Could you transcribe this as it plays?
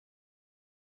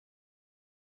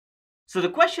So the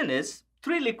question is,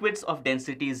 three liquids of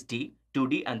densities D,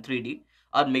 2D and 3D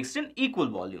are mixed in equal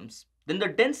volumes. Then the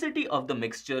density of the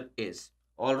mixture is.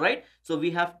 Alright, so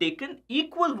we have taken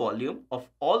equal volume of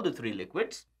all the three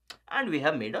liquids and we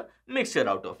have made a mixture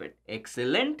out of it.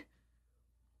 Excellent.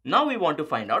 Now we want to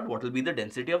find out what will be the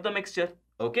density of the mixture.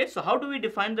 Okay, so how do we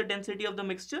define the density of the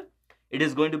mixture? It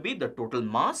is going to be the total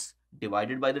mass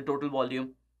divided by the total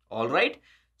volume. Alright,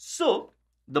 so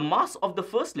the mass of the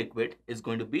first liquid is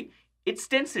going to be its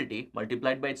density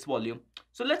multiplied by its volume.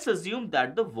 So let's assume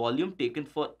that the volume taken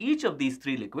for each of these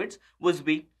three liquids was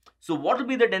V. So what will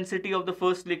be the density of the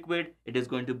first liquid? It is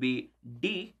going to be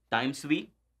D times V.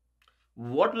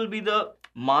 What will be the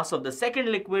mass of the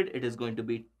second liquid? It is going to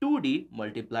be 2D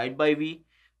multiplied by V,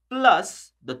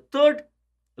 plus the third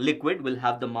liquid will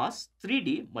have the mass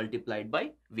 3D multiplied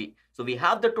by V. So we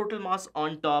have the total mass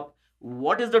on top.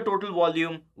 What is the total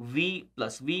volume? V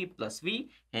plus V plus V.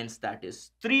 Hence that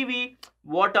is 3V.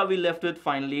 What are we left with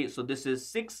finally? So this is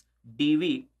 6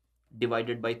 dV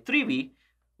divided by 3V.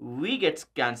 V gets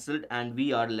cancelled and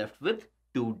we are left with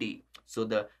 2D. So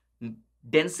the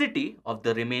density of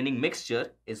the remaining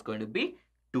mixture is going to be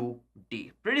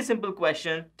 2D. Pretty simple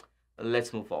question.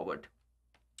 Let's move forward.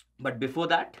 But before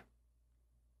that,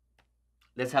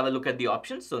 let's have a look at the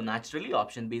options. So naturally,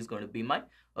 option B is going to be my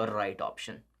right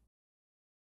option.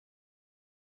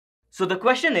 So the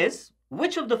question is,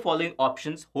 which of the following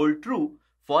options hold true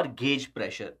for gauge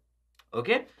pressure?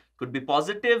 Okay, could be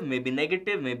positive, maybe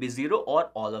negative, maybe zero,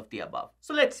 or all of the above.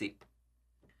 So let's see.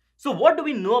 So what do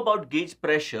we know about gauge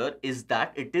pressure is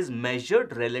that it is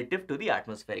measured relative to the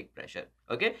atmospheric pressure.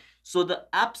 Okay, so the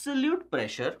absolute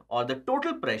pressure or the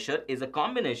total pressure is a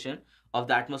combination of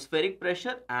the atmospheric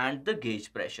pressure and the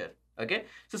gauge pressure. Okay,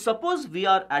 so suppose we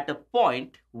are at a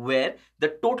point where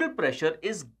the total pressure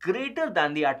is greater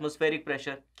than the atmospheric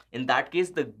pressure. In that case,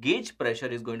 the gauge pressure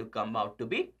is going to come out to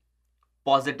be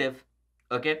positive.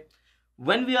 Okay,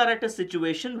 when we are at a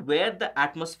situation where the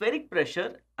atmospheric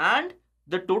pressure and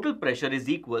the total pressure is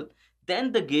equal,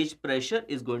 then the gauge pressure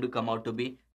is going to come out to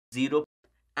be 0.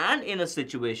 And in a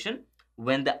situation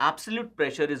when the absolute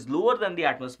pressure is lower than the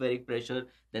atmospheric pressure,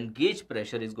 then gauge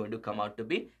pressure is going to come out to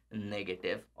be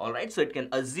negative. All right, so it can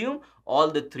assume all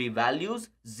the three values,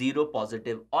 0,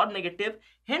 positive or negative.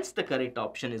 Hence the correct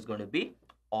option is going to be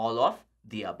all of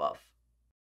the above.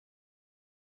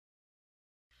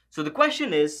 So the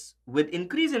question is, with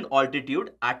increase in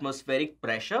altitude, atmospheric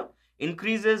pressure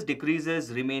increases,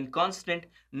 decreases, remain constant,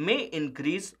 may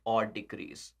increase or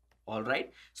decrease. All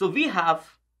right, so we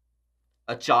have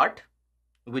a chart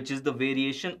which is the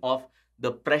variation of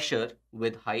the pressure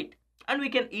with height, and we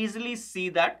can easily see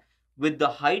that with the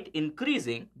height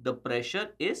increasing, the pressure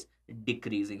is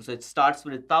decreasing. So it starts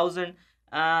with 1000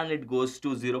 and it goes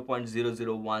to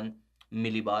 0.001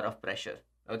 millibar of pressure.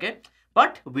 Okay,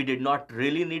 but we did not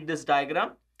really need this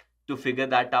diagram to figure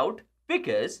that out,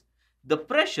 because the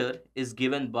pressure is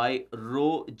given by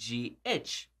rho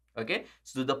GH. Okay,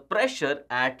 so the pressure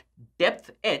at depth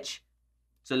H,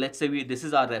 so let's say this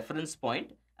is our reference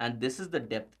point and this is the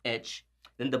depth H,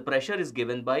 then the pressure is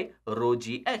given by rho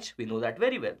GH. We know that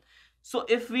very well. So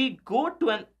if we go to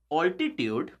an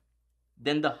altitude,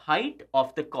 then the height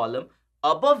of the column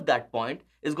above that point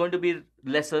is going to be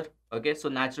lesser. Okay, so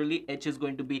naturally H is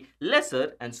going to be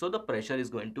lesser and so the pressure is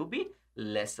going to be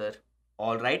lesser.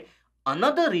 All right.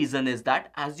 Another reason is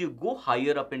that as you go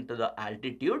higher up into the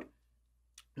altitude,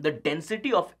 the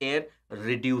density of air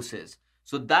reduces.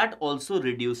 So that also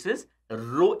reduces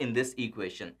rho in this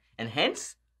equation. And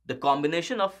hence, the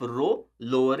combination of rho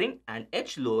lowering and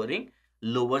H lowering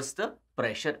lowers the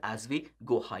pressure as we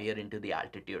go higher into the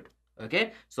altitude.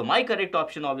 Okay, so my correct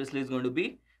option obviously is going to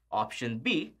be option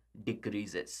B,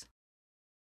 decreases.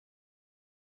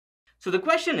 So the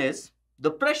question is,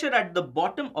 the pressure at the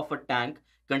bottom of a tank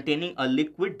containing a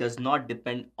liquid does not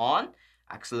depend on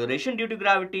acceleration due to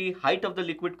gravity, height of the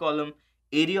liquid column,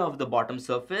 area of the bottom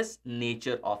surface,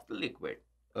 nature of the liquid.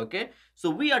 Okay, so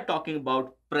we are talking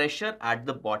about pressure at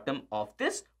the bottom of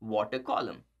this water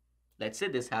column. Let's say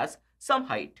this has some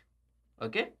height,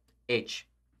 okay, H.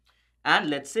 And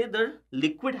let's say the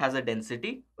liquid has a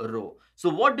density rho. So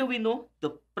what do we know?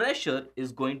 The pressure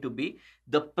is going to be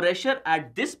the pressure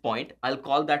at this point. I'll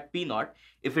call that P naught.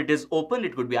 If it is open,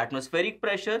 it could be atmospheric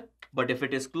pressure. But if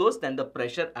it is closed, then the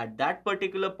pressure at that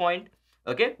particular point,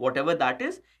 okay, whatever that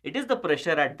is, it is the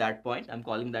pressure at that point. I'm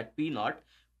calling that P naught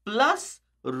plus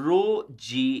rho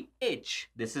GH.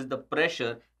 This is the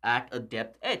pressure at a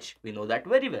depth H. We know that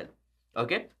very well.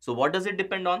 Okay, so what does it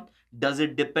depend on? Does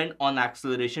it depend on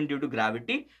acceleration due to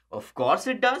gravity? Of course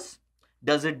it does.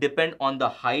 Does it depend on the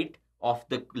height of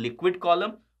the liquid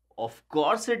column? Of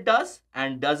course it does.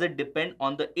 And does it depend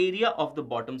on the area of the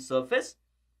bottom surface?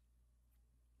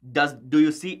 Do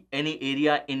you see any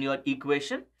area in your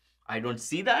equation? I don't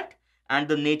see that. And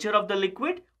the nature of the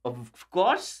liquid? Of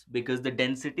course, because the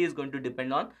density is going to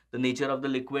depend on the nature of the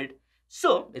liquid.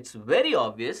 So it's very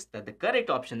obvious that the correct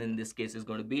option in this case is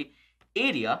going to be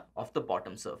area of the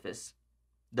bottom surface.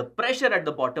 The pressure at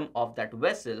the bottom of that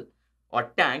vessel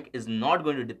or tank is not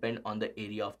going to depend on the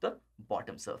area of the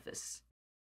bottom surface.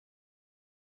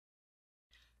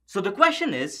 So the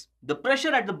question is, the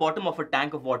pressure at the bottom of a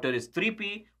tank of water is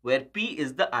 3P, where P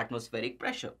is the atmospheric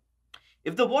pressure.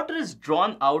 If the water is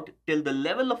drawn out till the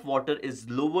level of water is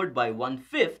lowered by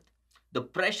 1/5, the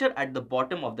pressure at the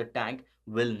bottom of the tank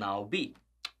will now be.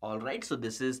 Alright, so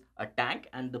this is a tank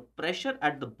and the pressure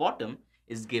at the bottom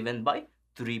is given by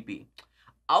 3P,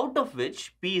 out of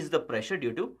which P is the pressure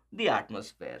due to the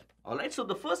atmosphere. Alright, so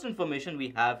the first information we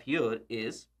have here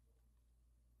is,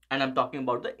 and I'm talking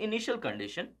about the initial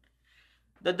condition,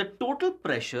 that the total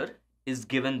pressure is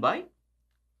given by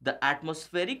the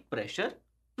atmospheric pressure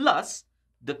plus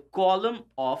the column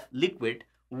of liquid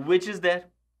which is there.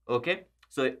 Okay,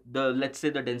 so let's say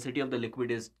the density of the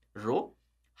liquid is rho,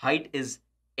 height is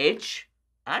h,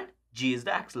 and g is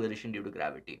the acceleration due to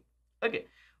gravity. Okay,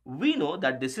 we know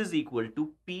that this is equal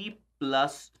to P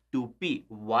plus 2P.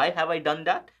 Why have I done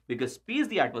that? Because P is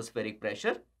the atmospheric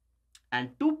pressure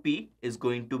and 2P is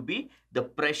going to be the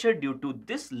pressure due to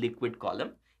this liquid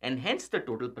column, and hence the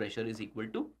total pressure is equal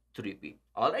to 3P.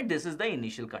 All right, this is the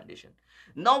initial condition.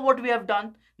 Now what we have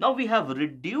done? Now we have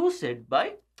reduced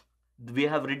the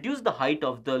height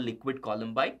of the liquid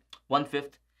column by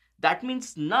 1/5. That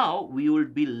means now we will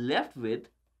be left with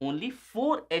only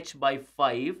 4h by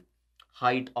 5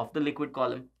 height of the liquid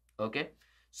column. Okay,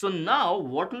 so now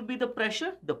what will be the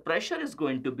pressure? The pressure is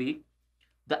going to be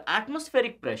the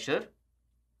atmospheric pressure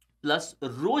plus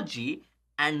rho g,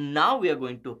 and now we are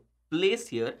going to place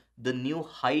here the new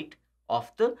height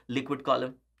of the liquid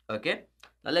column. Okay,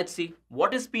 now let's see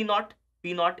what is P naught.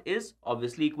 P naught is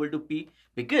obviously equal to P,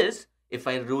 because if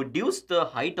I reduce the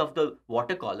height of the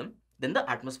water column, then the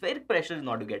atmospheric pressure is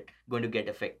not going to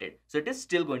get affected, so it is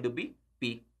still going to be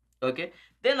P. Okay,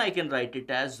 then I can write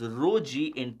it as rho g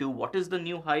into what is the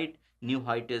new height? New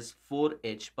height is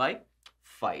 4h by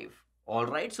 5. All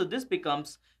right, so this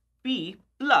becomes P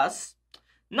plus,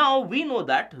 now we know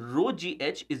that rho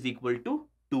gh is equal to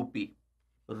 2P.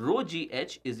 Rho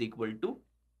gh is equal to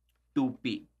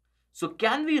 2P. So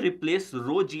can we replace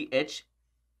rho gh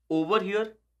over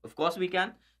here? Of course we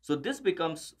can. So this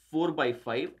becomes 4 by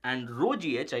 5 and rho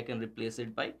gh I can replace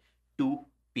it by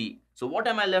 2P. So what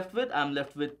am I left with? I'm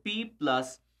left with P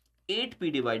plus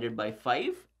 8P divided by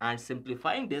 5, and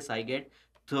simplifying this I get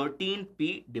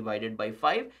 13P divided by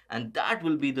 5, and that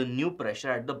will be the new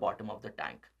pressure at the bottom of the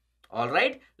tank. All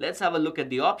right, let's have a look at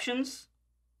the options.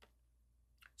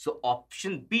 So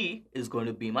option B is going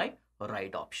to be my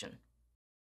right option.